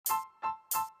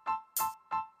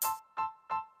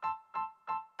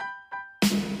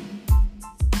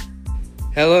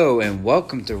Hello and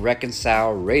welcome to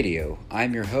Reconcile Radio.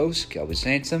 I'm your host, Kelby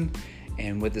Sansom,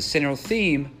 and with the central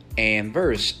theme and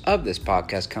verse of this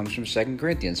podcast comes from 2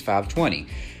 Corinthians 5:20.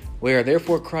 We are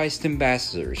therefore Christ's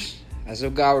ambassadors, as though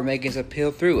God were making his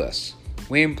appeal through us.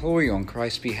 We implore you on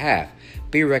Christ's behalf,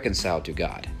 be reconciled to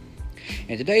God.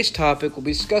 And today's topic we'll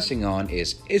be discussing on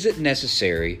is it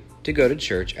necessary to go to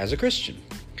church as a Christian?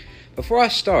 Before I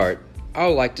start, I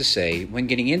would like to say, when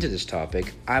getting into this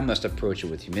topic, I must approach it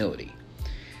with humility.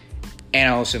 And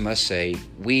I also must say,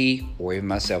 we, or even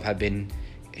myself, have been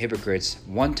hypocrites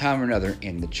one time or another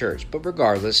in the church. But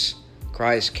regardless,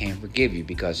 Christ can forgive you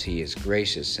because he is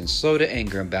gracious and slow to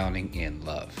anger and abounding in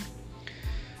love.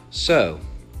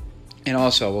 And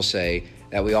also I will say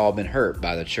that we all have been hurt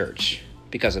by the church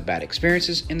because of bad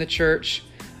experiences in the church.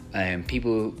 And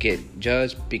people get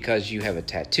judged because you have a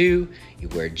tattoo, you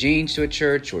wear jeans to a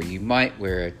church, or you might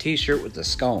wear a t-shirt with a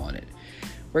skull on it.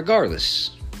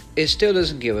 Regardless, it still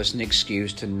doesn't give us an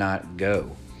excuse to not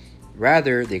go.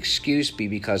 Rather, the excuse be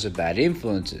because of bad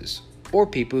influences or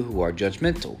people who are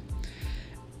judgmental.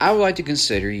 I would like to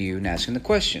consider you in asking the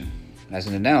question, as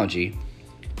an analogy,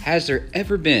 has there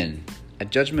ever been a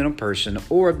judgmental person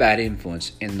or a bad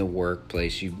influence in the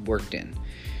workplace you worked in?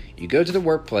 You go to the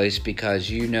workplace because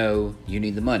you know you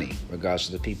need the money, regardless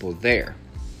of the people there.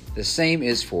 The same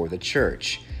is for the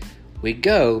church. We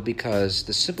go because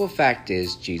the simple fact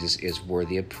is Jesus is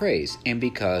worthy of praise and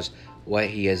because what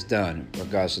he has done,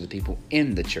 regardless of the people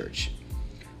in the church.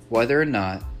 Whether or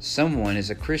not someone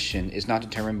is a Christian is not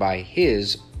determined by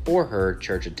his or her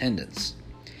church attendance.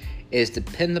 It is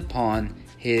dependent upon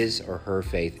his or her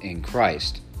faith in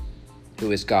Christ,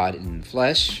 who is God in the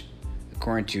flesh,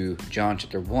 according to John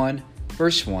chapter 1,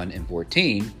 verse 1 and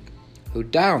 14, who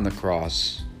died on the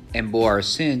cross and bore our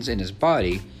sins in his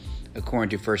body, according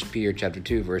to 1 Peter chapter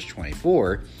 2, verse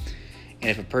 24. And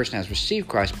if a person has received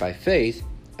Christ by faith,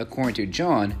 according to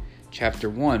John chapter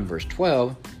 1, verse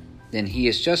 12, then he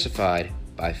is justified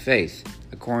by faith,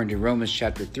 according to Romans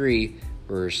chapter 3,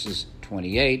 verses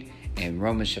 28, and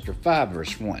Romans chapter 5,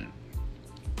 verse 1.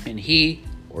 And he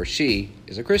or she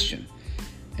is a Christian.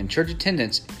 And church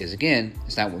attendance is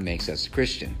not what makes us a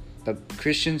Christian. But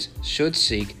Christians should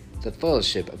seek the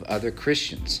fellowship of other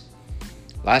Christians.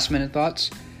 Last minute thoughts.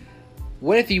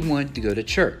 What if you want to go to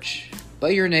church,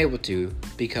 but you're unable to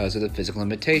because of the physical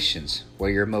limitations,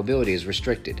 where your mobility is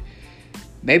restricted?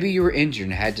 Maybe you were injured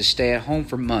and had to stay at home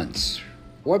for months.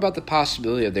 What about the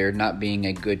possibility of there not being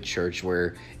a good church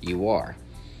where you are?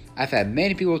 I've had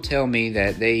many people tell me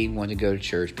that they want to go to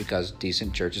church because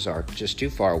decent churches are just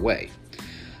too far away.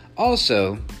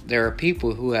 Also, there are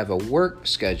people who have a work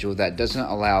schedule that doesn't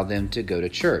allow them to go to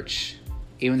church.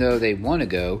 Even though they want to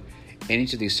go, in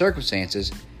each of these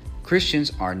circumstances,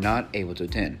 Christians are not able to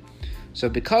attend. So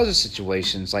because of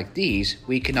situations like these,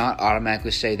 we cannot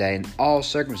automatically say that in all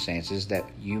circumstances that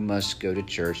you must go to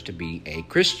church to be a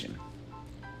Christian.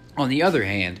 On the other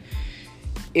hand,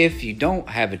 if you don't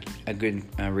have a good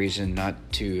reason not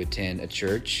to attend a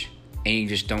church, and you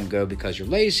just don't go because you're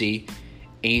lazy,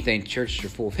 and you think churches are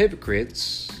full of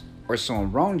hypocrites, or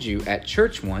someone wronged you at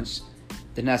church once,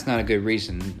 then that's not a good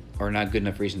reason, or not good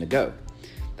enough reason to go.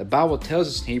 The Bible tells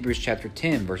us in Hebrews chapter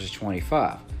 10, verses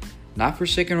 25, not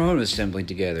forsaking our own assembling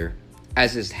together,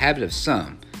 as is the habit of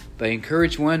some, but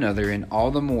encourage one another, and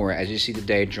all the more as you see the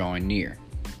day drawing near.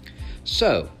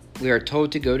 So, we are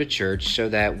told to go to church so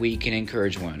that we can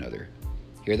encourage one another,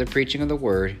 hear the preaching of the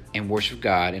word, and worship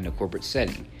God in a corporate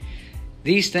setting.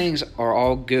 These things are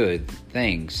all good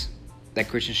things that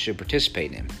Christians should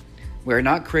participate in. We are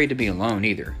not created to be alone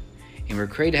either. And we're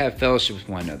created to have fellowship with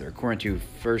one another, according to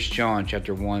 1 John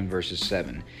chapter 1, verses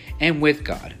 7, and with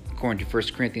God, according to 1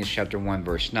 Corinthians chapter 1,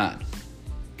 verse 9.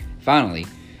 Finally,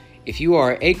 if you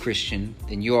are a Christian,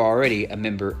 then you are already a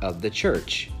member of the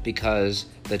church, because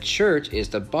the church is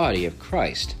the body of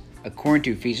Christ, according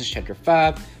to Ephesians chapter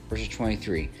 5, verses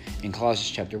 23, and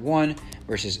Colossians chapter 1,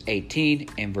 verses 18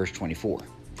 and verse 24.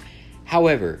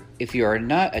 However, if you are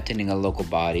not attending a local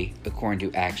body, according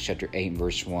to Acts chapter 8,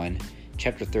 verse 1,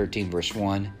 chapter 13, verse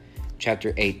 1,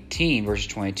 chapter 18, verse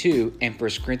 22, and 1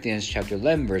 Corinthians chapter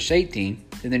 11, verse 18,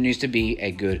 then there needs to be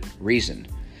a good reason.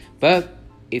 But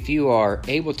if you are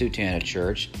able to attend a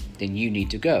church, then you need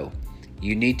to go.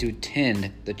 You need to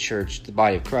attend the church, the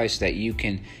body of Christ, that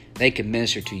they can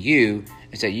minister to you,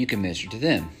 and so that you can minister to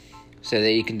them, so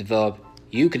that you can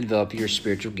develop your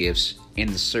spiritual gifts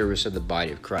in the service of the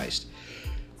body of Christ,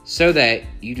 so that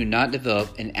you do not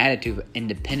develop an attitude of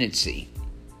independency.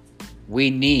 We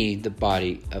need the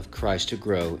body of Christ to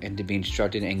grow and to be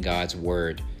instructed in God's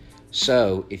word.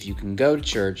 So, if you can go to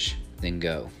church, then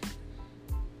go.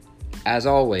 As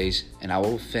always, and I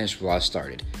will finish where I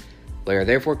started, We are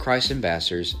therefore Christ's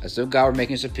ambassadors, as though God were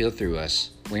making his appeal through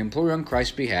us. We implore you on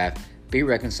Christ's behalf, be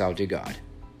reconciled to God.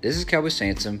 This is Kelby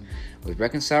Sansom with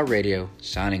Reconcile Radio,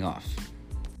 signing off.